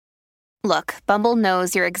Look, Bumble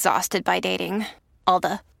knows you're exhausted by dating. All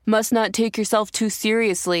the must not take yourself too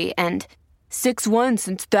seriously and 6'1"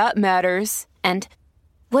 since that matters. And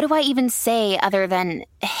what do I even say other than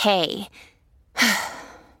hey?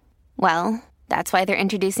 Well, that's why they're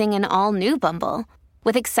introducing an all-new Bumble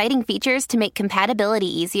with exciting features to make compatibility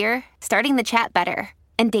easier, starting the chat better,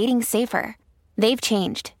 and dating safer. They've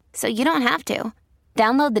changed, so you don't have to.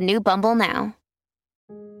 Download the new Bumble now.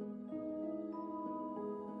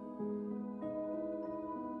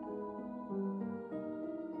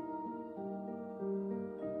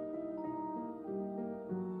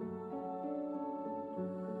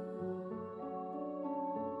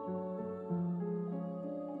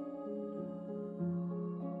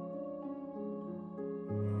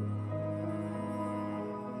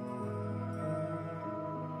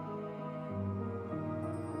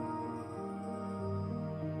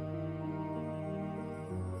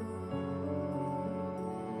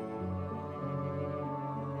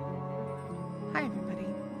 Hi everybody,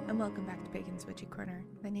 and welcome back to Pagan's Witchy Corner.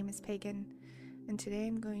 My name is Pagan, and today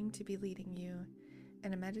I'm going to be leading you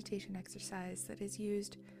in a meditation exercise that is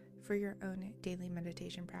used for your own daily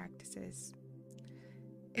meditation practices.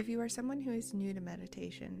 If you are someone who is new to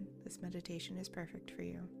meditation, this meditation is perfect for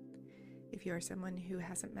you. If you are someone who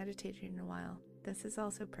hasn't meditated in a while, this is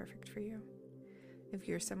also perfect for you. If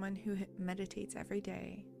you're someone who meditates every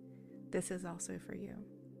day, this is also for you.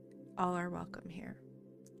 All are welcome here.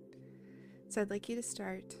 So I'd like you to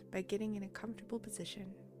start by getting in a comfortable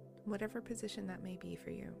position, whatever position that may be for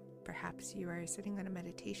you. Perhaps you are sitting on a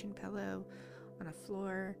meditation pillow, on a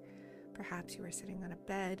floor, perhaps you are sitting on a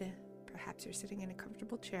bed, perhaps you're sitting in a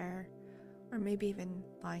comfortable chair, or maybe even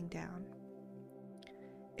lying down.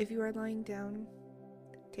 If you are lying down,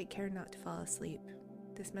 take care not to fall asleep.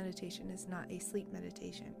 This meditation is not a sleep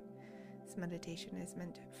meditation. This meditation is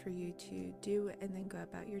meant for you to do and then go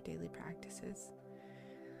about your daily practices.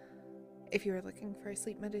 If you are looking for a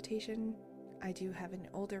sleep meditation, I do have an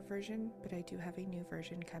older version, but I do have a new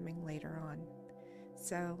version coming later on.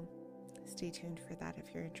 So stay tuned for that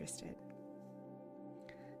if you're interested.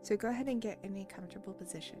 So go ahead and get in a comfortable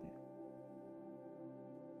position.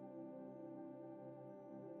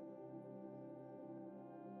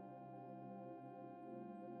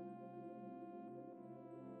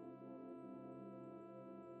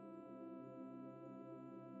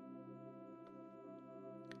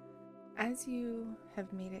 As you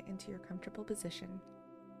have made it into your comfortable position,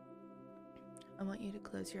 I want you to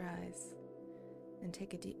close your eyes and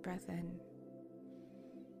take a deep breath in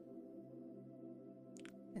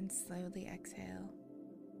and slowly exhale.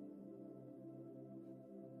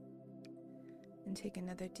 And take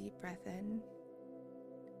another deep breath in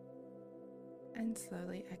and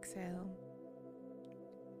slowly exhale.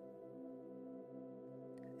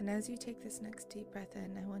 And as you take this next deep breath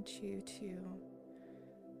in, I want you to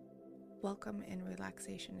welcome in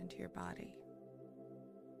relaxation into your body.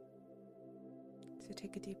 So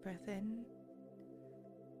take a deep breath in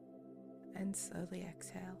and slowly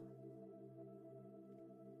exhale.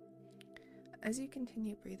 As you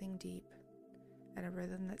continue breathing deep at a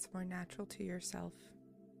rhythm that's more natural to yourself,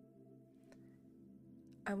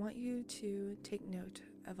 I want you to take note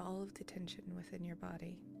of all of the tension within your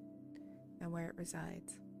body and where it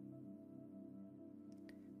resides.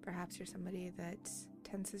 Perhaps you're somebody that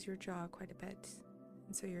tenses your jaw quite a bit,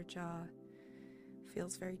 and so your jaw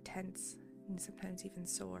feels very tense and sometimes even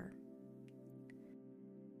sore.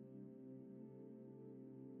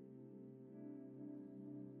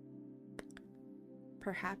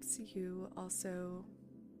 Perhaps you also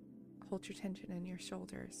hold your tension in your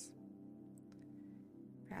shoulders.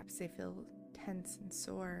 Perhaps they feel tense and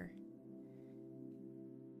sore.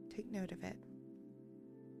 Take note of it.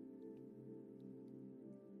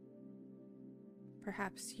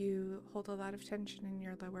 Perhaps you hold a lot of tension in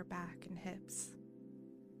your lower back and hips.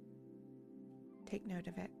 Take note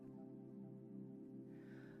of it.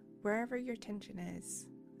 Wherever your tension is,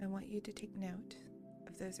 I want you to take note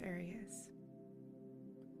of those areas.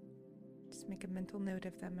 Just make a mental note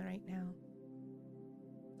of them right now.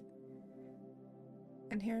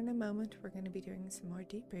 And here in a moment, we're going to be doing some more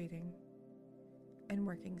deep breathing and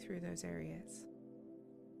working through those areas.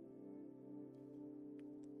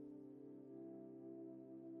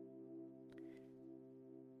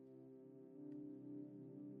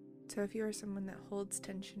 So if you are someone that holds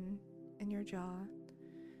tension in your jaw,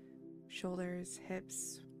 shoulders,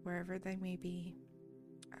 hips, wherever they may be,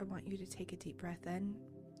 I want you to take a deep breath in.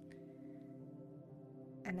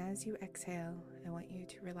 And as you exhale, I want you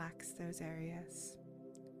to relax those areas.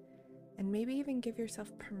 And maybe even give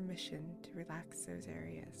yourself permission to relax those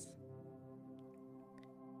areas.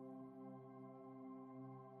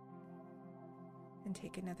 And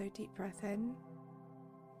take another deep breath in.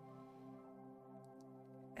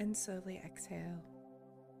 And slowly exhale.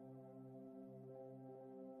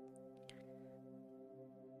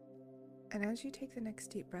 And as you take the next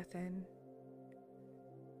deep breath in,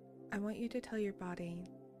 I want you to tell your body,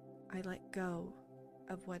 I let go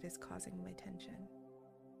of what is causing my tension.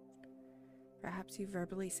 Perhaps you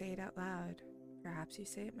verbally say it out loud. Perhaps you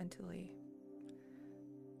say it mentally.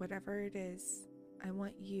 Whatever it is, I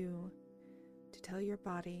want you to tell your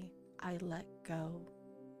body, I let go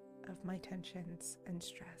of my tensions and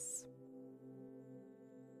stress.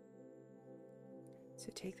 So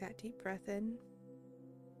take that deep breath in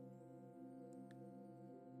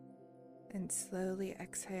and slowly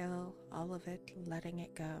exhale all of it, letting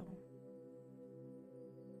it go.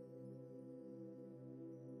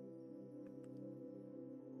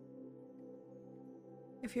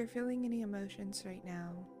 If you're feeling any emotions right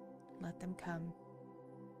now, let them come.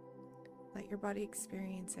 Let your body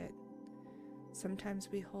experience it. Sometimes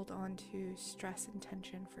we hold on to stress and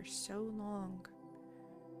tension for so long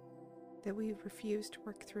that we refuse to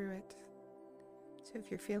work through it. So if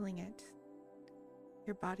you're feeling it,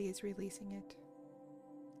 your body is releasing it.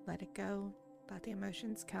 Let it go. Let the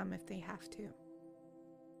emotions come if they have to.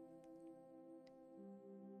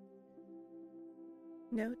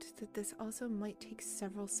 Note that this also might take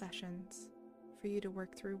several sessions for you to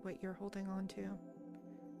work through what you're holding on to.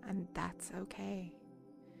 And that's okay.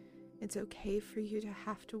 It's okay for you to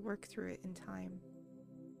have to work through it in time.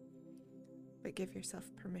 But give yourself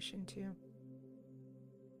permission to.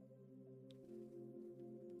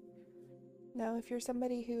 Now, if you're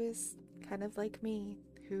somebody who is kind of like me,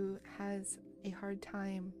 who has a hard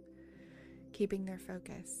time keeping their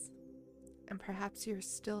focus, and perhaps you're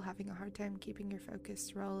still having a hard time keeping your focus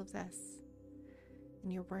through all of this,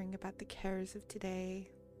 and you're worrying about the cares of today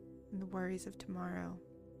and the worries of tomorrow,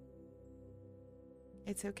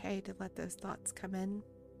 it's okay to let those thoughts come in.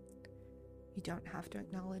 You don't have to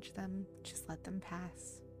acknowledge them, just let them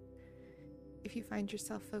pass. If you find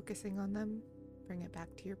yourself focusing on them, bring it back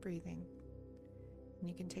to your breathing. And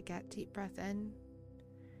you can take that deep breath in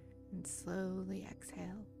and slowly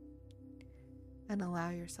exhale. And allow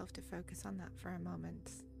yourself to focus on that for a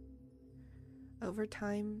moment. Over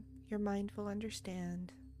time, your mind will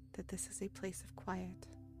understand that this is a place of quiet.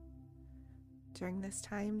 During this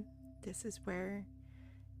time, this is where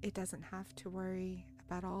it doesn't have to worry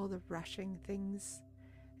about all the rushing things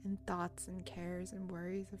and thoughts and cares and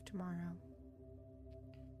worries of tomorrow.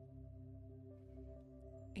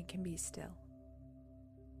 It can be still.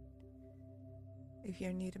 If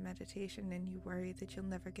you're new to meditation and you worry that you'll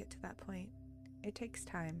never get to that point, it takes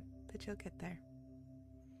time, but you'll get there.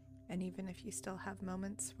 And even if you still have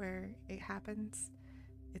moments where it happens,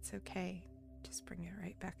 it's okay. Just bring it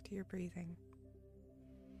right back to your breathing.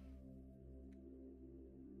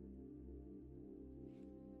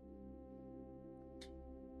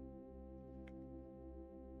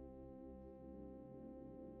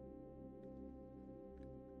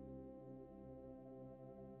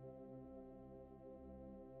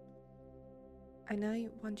 I now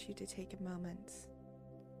want you to take a moment,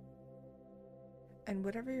 and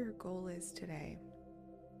whatever your goal is today,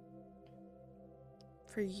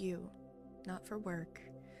 for you, not for work,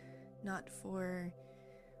 not for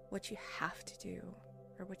what you have to do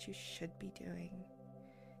or what you should be doing,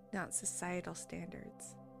 not societal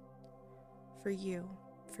standards, for you,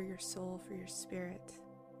 for your soul, for your spirit,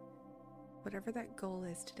 whatever that goal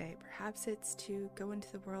is today, perhaps it's to go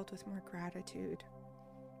into the world with more gratitude.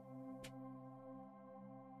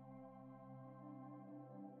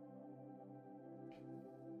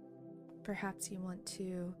 Perhaps you want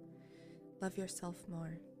to love yourself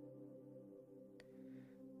more.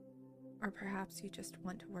 Or perhaps you just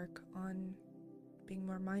want to work on being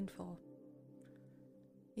more mindful.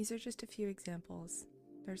 These are just a few examples.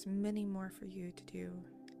 There's many more for you to do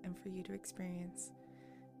and for you to experience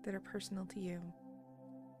that are personal to you.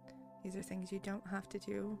 These are things you don't have to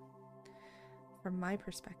do from my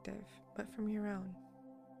perspective, but from your own.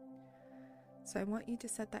 So I want you to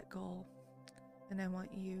set that goal, and I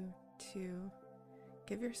want you to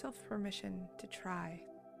give yourself permission to try.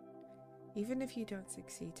 Even if you don't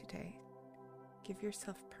succeed today, give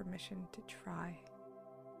yourself permission to try.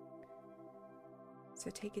 So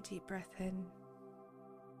take a deep breath in,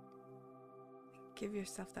 give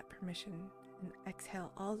yourself that permission, and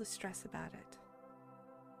exhale all the stress about it.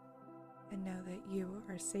 And know that you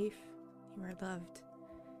are safe, you are loved,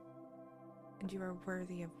 and you are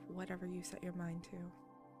worthy of whatever you set your mind to.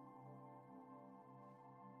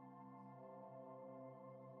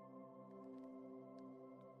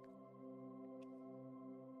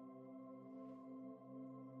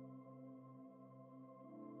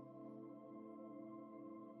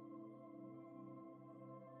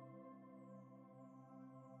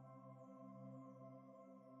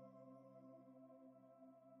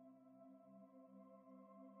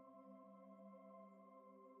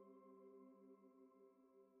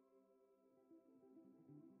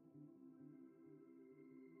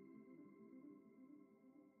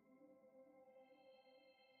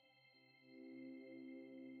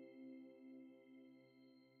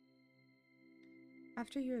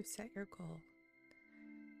 after you have set your goal,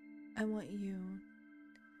 I want you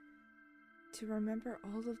to remember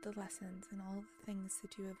all of the lessons and all the things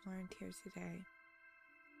that you have learned here today.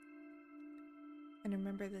 And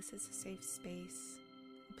remember, this is a safe space,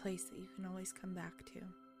 a place that you can always come back to.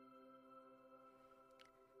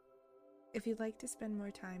 If you'd like to spend more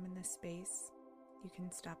time in this space, you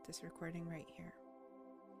can stop this recording right here.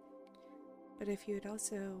 But if you would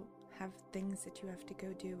also have things that you have to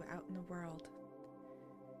go do out in the world,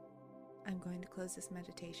 I'm going to close this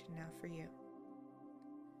meditation now for you.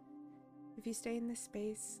 If you stay in this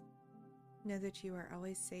space, know that you are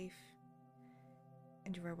always safe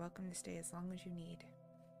and you are welcome to stay as long as you need.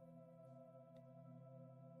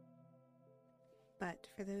 But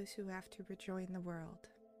for those who have to rejoin the world,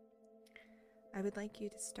 I would like you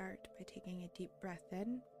to start by taking a deep breath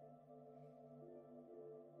in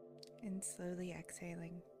and slowly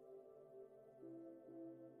exhaling.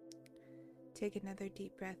 Take another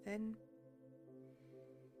deep breath in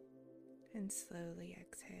and slowly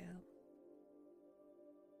exhale.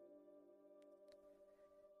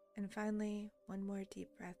 And finally, one more deep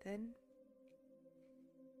breath in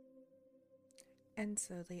and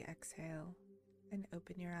slowly exhale and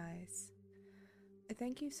open your eyes. I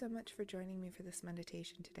thank you so much for joining me for this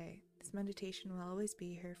meditation today. This meditation will always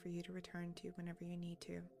be here for you to return to whenever you need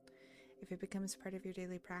to. If it becomes part of your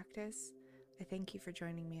daily practice, I thank you for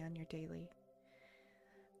joining me on your daily.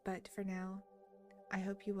 But for now, I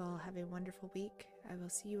hope you all have a wonderful week. I will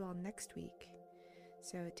see you all next week.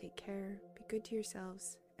 So take care, be good to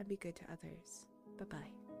yourselves, and be good to others.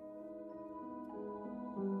 Bye-bye.